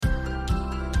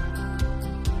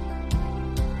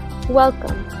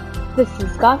Welcome. This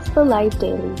is Gospel Light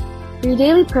Daily, your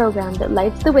daily program that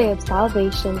lights the way of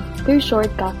salvation through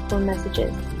short gospel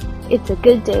messages. It's a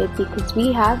good day because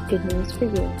we have good news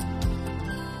for you.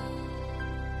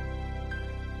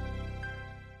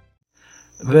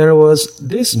 There was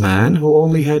this man who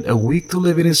only had a week to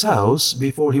live in his house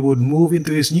before he would move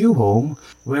into his new home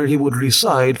where he would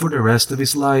reside for the rest of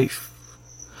his life.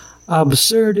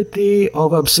 Absurdity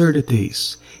of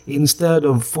absurdities. Instead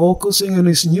of focusing on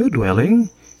his new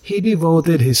dwelling, he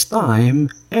devoted his time,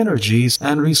 energies,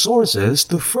 and resources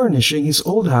to furnishing his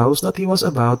old house that he was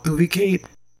about to vacate.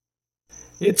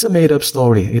 It's a made-up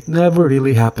story. It never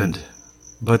really happened.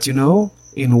 But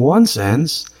in one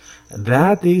sense,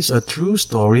 that is a true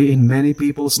story in many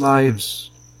people's lives.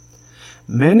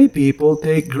 Many people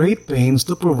take great pains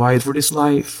to provide for this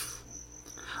life.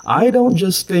 I don't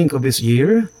just think of this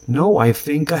year. No, I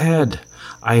think ahead.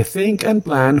 I think and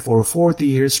plan for 40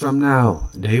 years from now,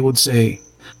 they would say.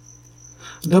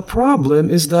 The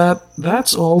problem is that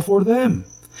that's all for them.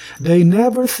 They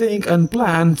never think and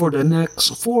plan for the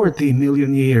next 40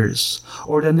 million years,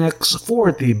 or the next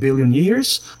 40 billion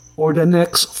years, or the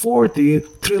next 40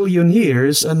 trillion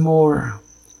years and more.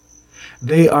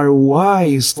 They are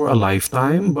wise for a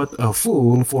lifetime, but a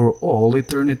fool for all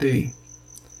eternity.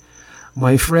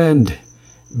 My friend,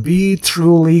 be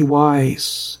truly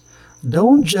wise.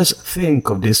 Don't just think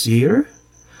of this year.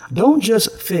 Don't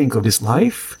just think of this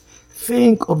life.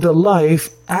 Think of the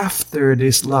life after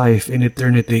this life in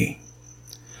eternity.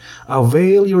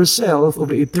 Avail yourself of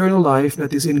the eternal life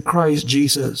that is in Christ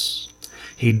Jesus.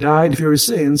 He died for your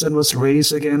sins and was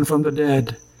raised again from the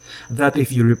dead, that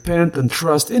if you repent and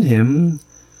trust in Him,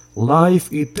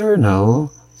 life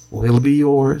eternal will be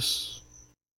yours.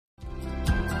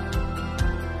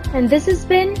 And this has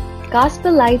been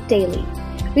Gospel Light Daily.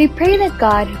 We pray that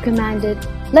God who commanded,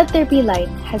 "Let there be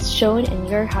light," has shone in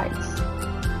your hearts.